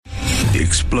the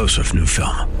explosive new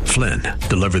film, Flynn,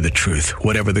 Deliver the Truth,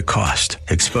 Whatever the Cost,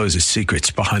 exposes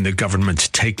secrets behind the government's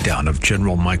takedown of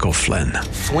General Michael Flynn.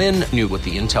 Flynn knew what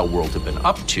the intel world had been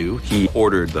up to. He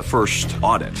ordered the first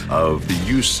audit of the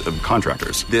use of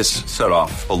contractors. This set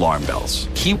off alarm bells.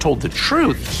 He told the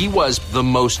truth. He was the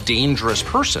most dangerous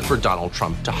person for Donald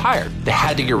Trump to hire. They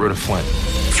had to get rid of Flynn.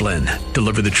 Flynn,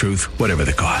 Deliver the Truth, Whatever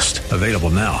the Cost. Available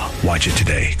now. Watch it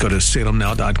today. Go to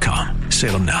salemnow.com.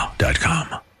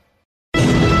 salemnow.com.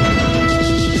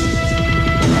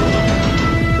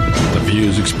 The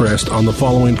views expressed on the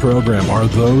following program are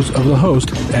those of the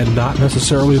host and not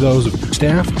necessarily those of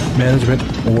staff, management,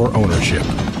 or ownership.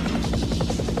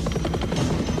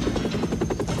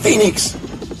 Phoenix,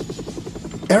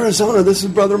 Arizona, this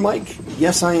is Brother Mike.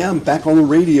 Yes, I am back on the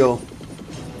radio.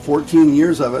 14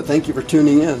 years of it. Thank you for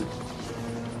tuning in.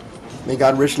 May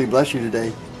God richly bless you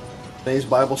today. Today's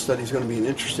Bible study is going to be an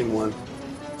interesting one.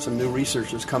 Some new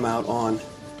research has come out on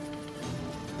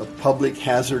the public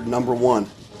hazard number one,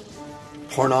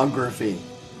 pornography.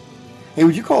 Hey,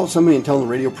 would you call somebody and tell them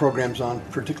the radio program's on,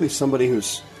 particularly somebody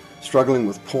who's struggling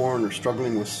with porn or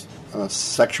struggling with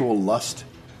sexual lust?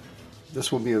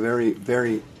 This will be a very,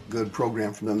 very good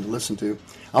program for them to listen to.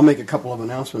 I'll make a couple of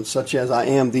announcements, such as I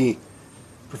am the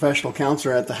professional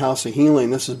counselor at the House of Healing.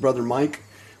 This is Brother Mike.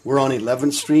 We're on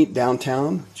 11th Street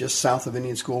downtown, just south of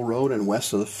Indian School Road and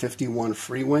west of the 51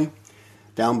 freeway,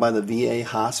 down by the VA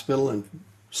hospital in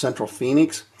Central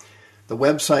Phoenix. The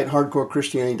website,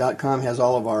 hardcorechristianity.com, has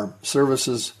all of our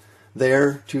services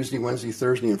there, Tuesday, Wednesday,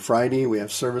 Thursday, and Friday. We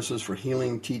have services for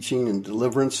healing, teaching, and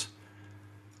deliverance,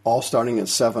 all starting at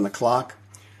 7 o'clock.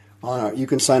 You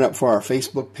can sign up for our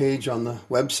Facebook page on the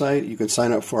website. You can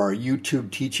sign up for our YouTube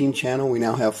teaching channel. We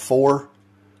now have 4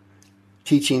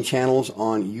 teaching channels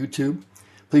on YouTube.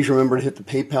 Please remember to hit the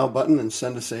PayPal button and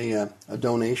send us a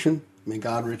donation. May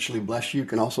God richly bless you. You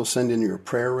can also send in your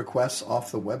prayer requests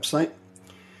off the website.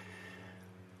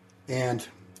 And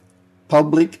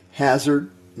public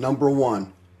hazard number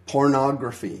one,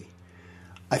 pornography.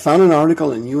 I found an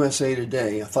article in USA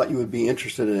Today I thought you would be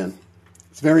interested in.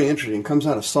 It's very interesting. It comes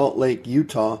out of Salt Lake,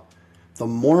 Utah, the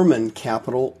Mormon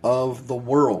capital of the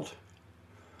world.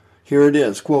 Here it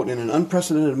is, quote, in an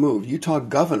unprecedented move, Utah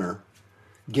Governor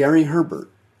Gary Herbert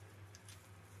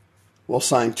will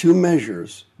sign 2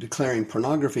 measures declaring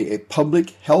pornography a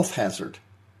public health hazard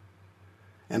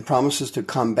and promises to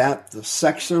combat the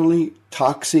sexually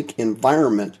toxic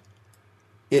environment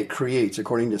it creates.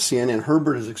 According to CNN,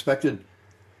 Herbert is expected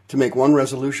to make one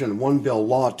resolution and one bill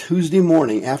law Tuesday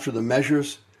morning after the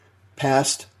measures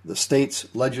passed the state's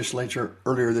legislature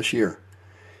earlier this year.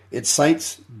 It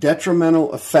cites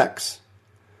detrimental effects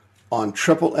on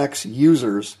XXX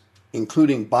users,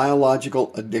 including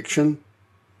biological addiction,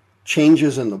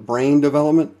 changes in the brain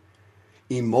development,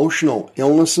 emotional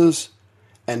illnesses,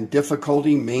 and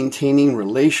difficulty maintaining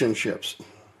relationships.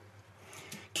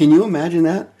 Can you imagine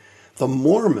that? The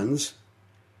Mormons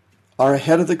are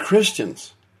ahead of the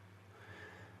Christians.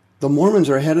 The Mormons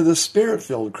are ahead of the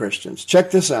Spirit-filled Christians.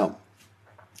 Check this out.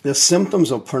 The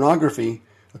symptoms of pornography,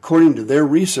 according to their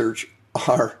research,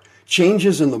 are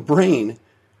changes in the brain,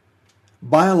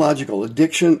 biological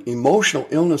addiction, emotional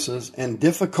illnesses, and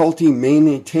difficulty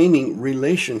maintaining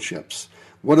relationships.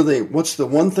 What's the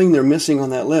one thing they're missing on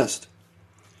that list?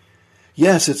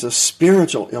 Yes, it's a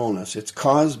spiritual illness. It's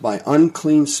caused by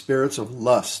unclean spirits of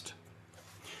lust.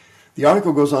 The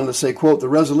article goes on to say, quote, the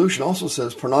resolution also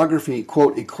says pornography,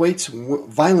 quote, equates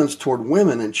violence toward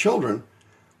women and children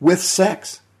with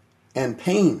sex and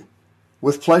pain,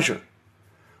 with pleasure,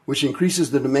 which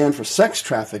increases the demand for sex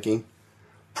trafficking,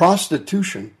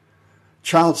 prostitution,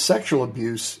 child sexual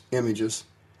abuse images,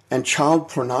 and child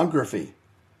pornography.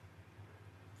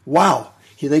 Wow,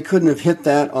 they couldn't have hit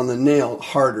that on the nail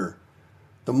harder.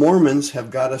 The Mormons have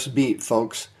got us beat,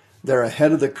 folks. They're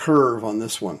ahead of the curve on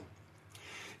this one.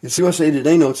 It's USA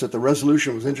Today notes that the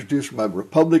resolution was introduced by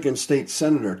Republican State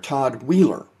Senator Todd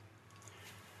Wheeler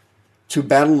to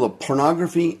battle the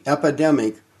pornography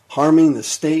epidemic harming the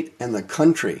state and the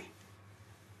country.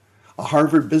 A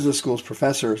Harvard Business School's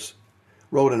professor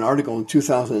wrote an article in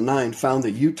 2009, found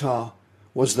that Utah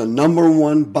was the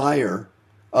 #1 buyer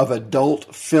of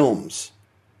adult films.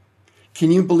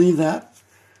 Can you believe that?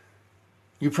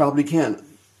 You probably can.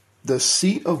 The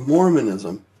seat of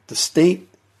Mormonism, the state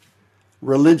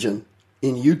religion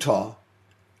in Utah,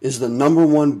 is the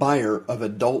 #1 buyer of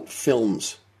adult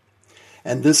films.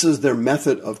 And this is their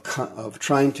method of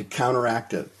trying to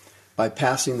counteract it by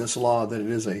passing this law that it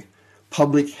is a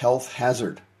public health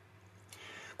hazard.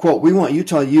 Quote, we want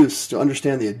Utah youths to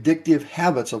understand the addictive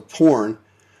habits of porn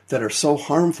that are so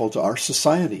harmful to our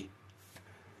society.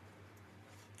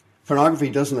 pornography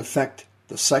doesn't affect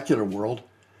the secular world.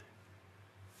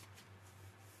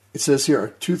 It says here, a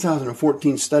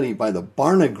 2014 study by the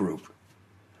Barna Group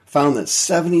found that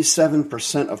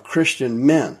 77% of Christian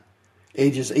men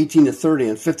ages 18 to 30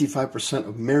 and 55%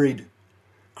 of married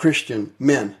Christian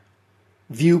men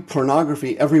view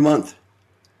pornography every month.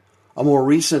 A more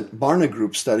recent Barna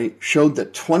Group study showed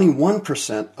that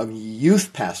 21% of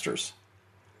youth pastors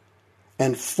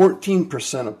and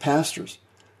 14% of pastors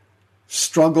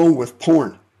struggle with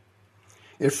porn.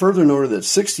 It further noted that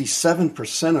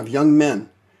 67% of young men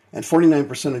and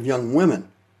 49% of young women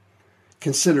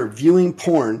consider viewing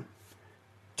porn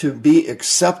to be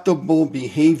acceptable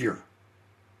behavior.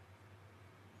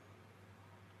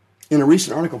 In a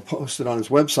recent article posted on his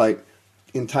website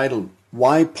entitled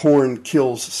Why Porn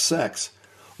Kills Sex,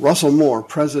 Russell Moore,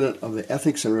 president of the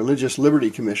Ethics and Religious Liberty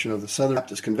Commission of the Southern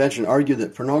Baptist Convention, argued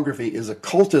that pornography is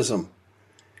occultism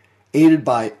aided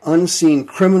by unseen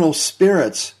criminal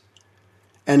spirits,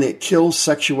 and it kills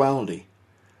sexuality.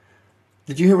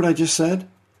 Did you hear what I just said?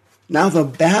 Now the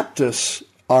Baptists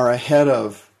are ahead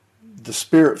of the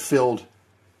Spirit-filled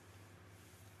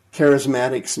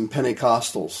charismatics and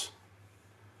Pentecostals.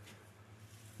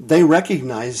 They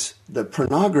recognize that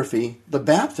pornography, the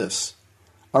Baptists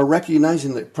are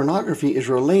recognizing that pornography is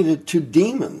related to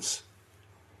demons.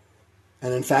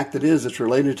 And in fact it is. It's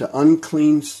related to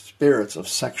unclean spirits of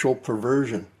sexual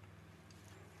perversion.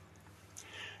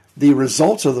 The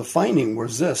results of the finding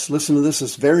was this. Listen to this.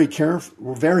 It's very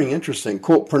interesting.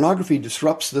 Quote, pornography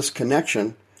disrupts this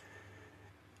connection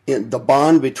in the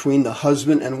bond between the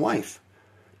husband and wife,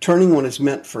 turning what is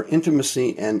meant for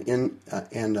intimacy and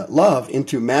love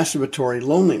into masturbatory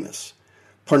loneliness.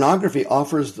 Pornography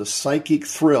offers the psychic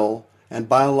thrill and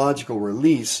biological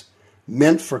release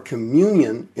meant for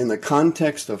communion in the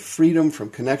context of freedom from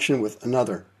connection with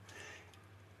another.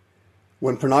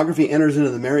 When pornography enters into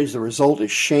the marriage, the result is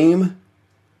shame.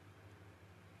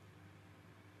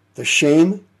 The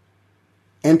shame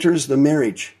enters the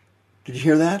marriage. Did you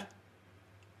hear that?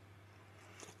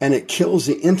 And it kills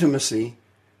the intimacy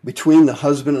between the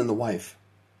husband and the wife.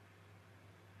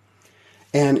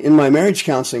 And in my marriage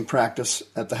counseling practice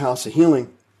at the House of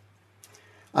Healing,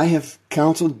 I have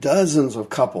counseled dozens of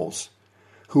couples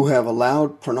who have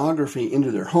allowed pornography into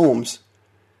their homes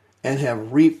and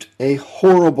have reaped a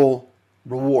horrible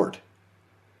reward.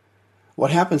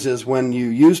 What happens is when you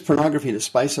use pornography to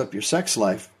spice up your sex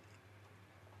life,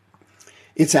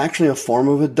 it's actually a form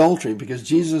of adultery, because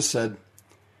Jesus said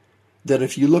that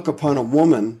if you look upon a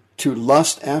woman to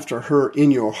lust after her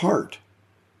in your heart,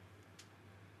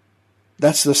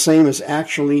 that's the same as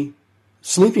actually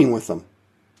sleeping with them.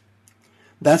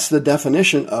 That's the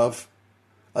definition of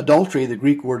adultery. The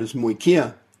Greek word is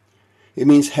moikia. It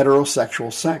means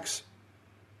heterosexual sex.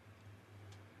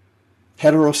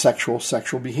 Heterosexual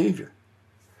sexual behavior.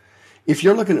 If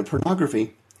you're looking at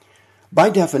pornography,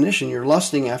 by definition, you're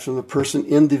lusting after the person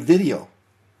in the video.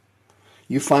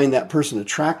 You find that person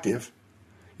attractive.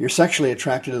 You're sexually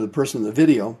attracted to the person in the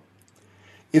video.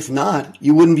 If not,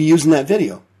 you wouldn't be using that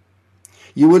video.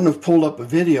 You wouldn't have pulled up a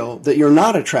video that you're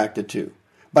not attracted to.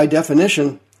 By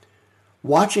definition,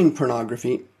 watching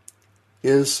pornography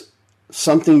is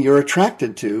something you're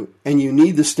attracted to, and you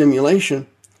need the stimulation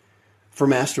for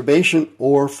masturbation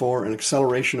or for an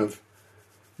acceleration of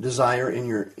desire in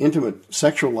your intimate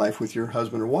sexual life with your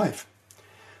husband or wife.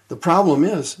 The problem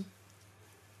is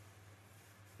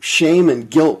shame and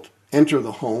guilt enter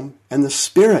the home, and the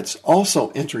spirits also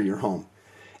enter your home.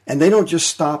 And they don't just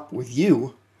stop with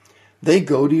you. They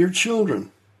go to your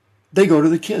children. They go to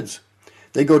the kids.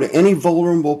 They go to any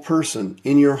vulnerable person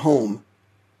in your home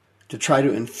to try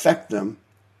to infect them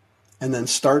and then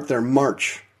start their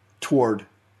march toward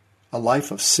a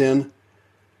life of sin,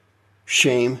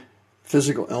 shame,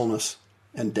 physical illness,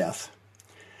 and death.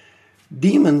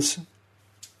 Demons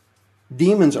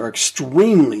are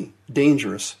extremely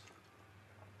dangerous.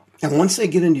 And once they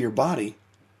get into your body,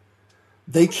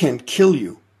 they can kill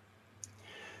you.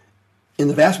 In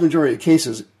the vast majority of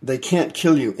cases, they can't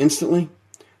kill you instantly.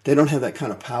 They don't have that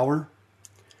kind of power.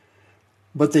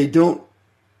 But they don't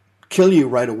kill you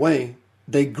right away.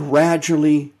 They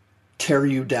gradually tear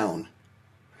you down.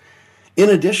 In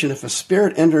addition, if a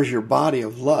spirit enters your body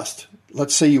of lust,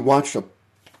 let's say you watched a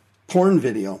porn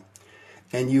video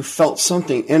and you felt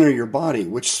something enter your body,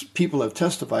 which people have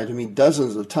testified to me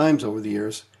dozens of times over the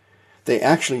years, they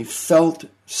actually felt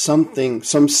something,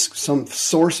 some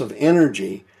source of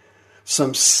energy,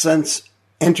 some sense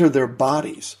enter their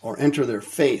bodies or enter their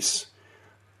face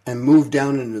and move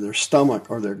down into their stomach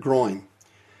or their groin.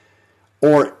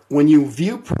 Or when you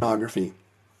view pornography,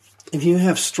 if you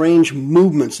have strange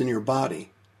movements in your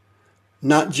body,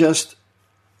 not just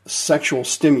sexual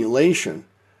stimulation,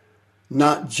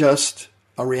 not just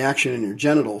a reaction in your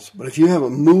genitals, but if you have a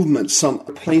movement some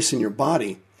place in your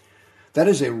body, that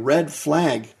is a red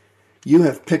flag. You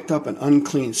have picked up an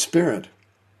unclean spirit.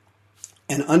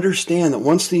 And understand that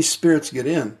once these spirits get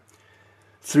in,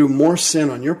 through more sin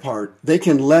on your part, they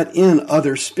can let in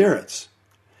other spirits.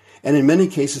 And in many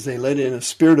cases, they let in a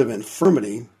spirit of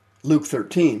infirmity, Luke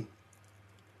 13.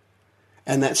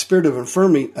 And that spirit of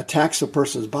infirmity attacks a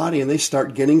person's body and they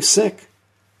start getting sick.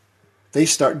 They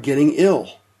start getting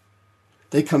ill.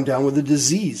 They come down with a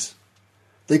disease.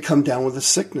 They come down with a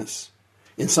sickness.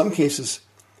 In some cases,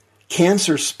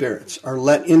 cancer spirits are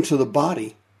let into the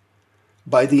body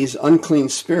by these unclean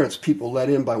spirits people let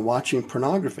in by watching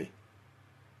pornography.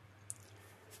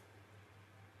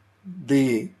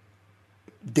 The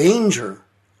danger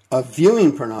of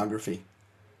viewing pornography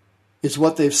is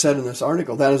what they've said in this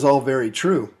article. That is all very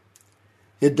true.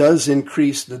 It does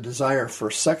increase the desire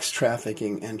for sex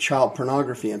trafficking and child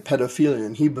pornography and pedophilia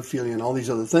and hebephilia and all these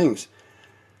other things.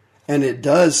 And it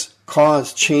does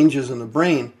cause changes in the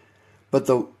brain, but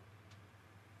the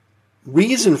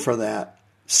reason for that,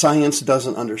 science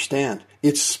doesn't understand.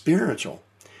 It's spiritual.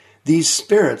 These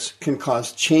spirits can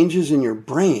cause changes in your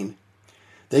brain.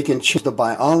 They can change the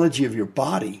biology of your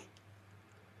body.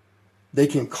 They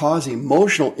can cause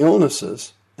emotional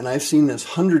illnesses, and I've seen this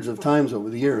hundreds of times over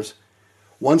the years.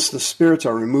 Once the spirits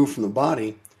are removed from the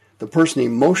body, the person's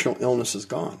emotional illness is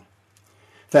gone.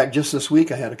 In fact, just this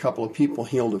week I had a couple of people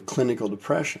healed of clinical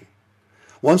depression.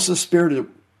 Once the spirit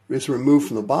is removed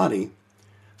from the body,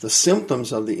 the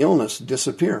symptoms of the illness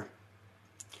disappear.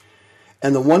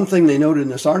 And the one thing they noted in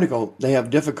this article, they have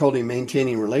difficulty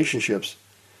maintaining relationships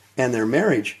and their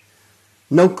marriage.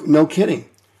 No kidding.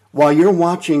 While you're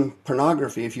watching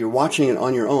pornography, if you're watching it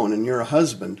on your own and you're a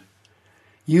husband,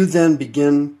 you then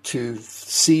begin to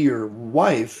see your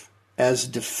wife as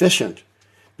deficient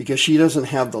because she doesn't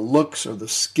have the looks or the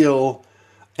skill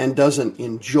and doesn't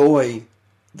enjoy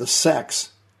the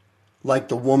sex like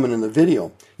the woman in the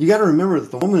video. You got to remember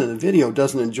that the woman in the video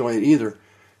doesn't enjoy it either.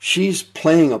 She's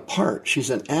playing a part.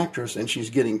 She's an actress and she's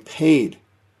getting paid,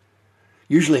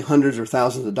 usually hundreds or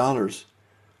thousands of dollars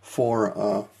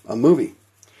for a movie.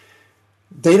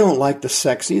 They don't like the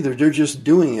sex either. They're just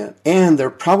doing it. And they're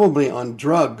probably on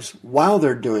drugs while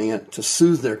they're doing it to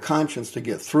soothe their conscience to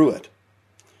get through it.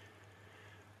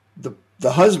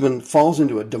 The husband falls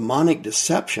into a demonic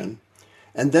deception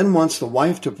and then wants the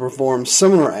wife to perform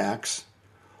similar acts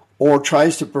or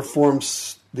tries to perform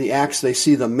the acts they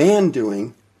see the man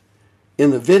doing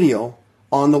in the video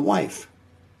on the wife.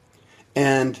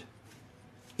 And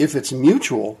if it's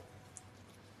mutual,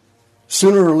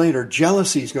 sooner or later,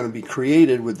 jealousy is going to be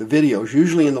created with the videos,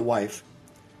 usually in the wife,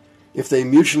 if they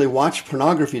mutually watch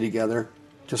pornography together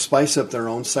to spice up their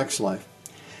own sex life.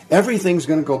 Everything's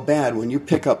going to go bad when you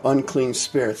pick up unclean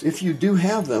spirits. If you do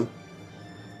have them,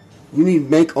 you need to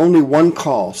make only one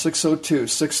call,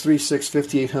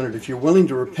 602-636-5800. If you're willing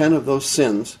to repent of those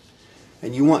sins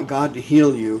and you want God to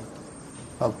heal you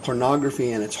of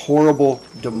pornography and its horrible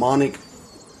demonic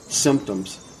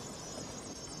symptoms,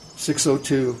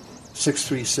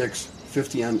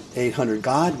 602-636-5800.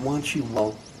 God wants you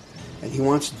well, and He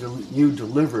wants you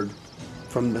delivered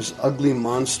from this ugly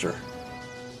monster.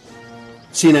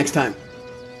 See you next time.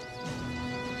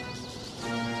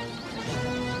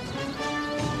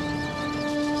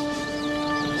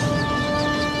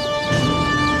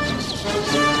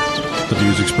 The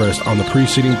views expressed on the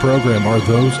preceding program are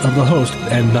those of the host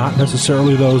and not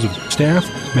necessarily those of staff,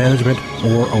 management,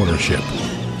 or ownership.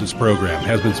 This program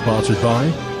has been sponsored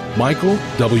by Michael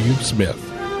W. Smith.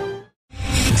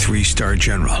 3-star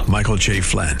General Michael J.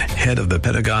 Flynn, head of the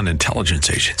Pentagon Intelligence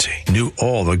Agency, knew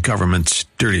all the government's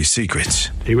dirty secrets.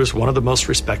 He was one of the most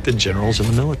respected generals in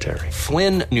the military.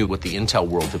 Flynn knew what the intel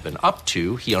world had been up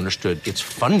to. He understood its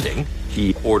funding.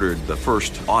 He ordered the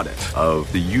first audit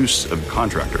of the use of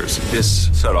contractors. This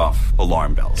set off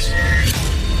alarm bells.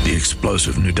 The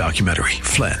explosive new documentary,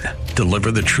 Flynn,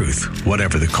 Deliver the Truth,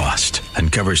 Whatever the Cost,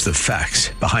 uncovers the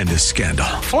facts behind this scandal.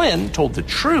 Flynn told the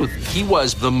truth. He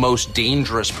was the most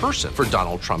dangerous person for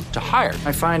Donald Trump to hire.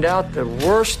 I find out the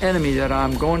worst enemy that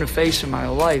I'm going to face in my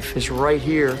life is right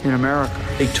here in America.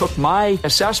 They took my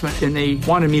assessment and they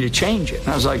wanted me to change it. And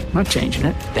I was like, I'm not changing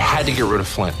it. They had to get rid of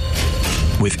Flynn.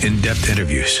 With in-depth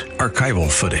interviews, archival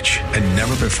footage, and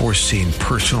never-before-seen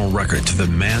personal records of the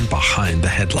man behind the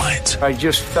headlines. I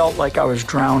just felt like I was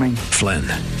drowning. Flynn,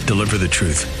 Deliver the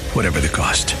Truth, Whatever the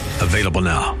Cost. Available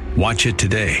now. Watch it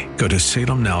today. Go to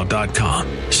salemnow.com.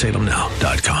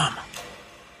 salemnow.com.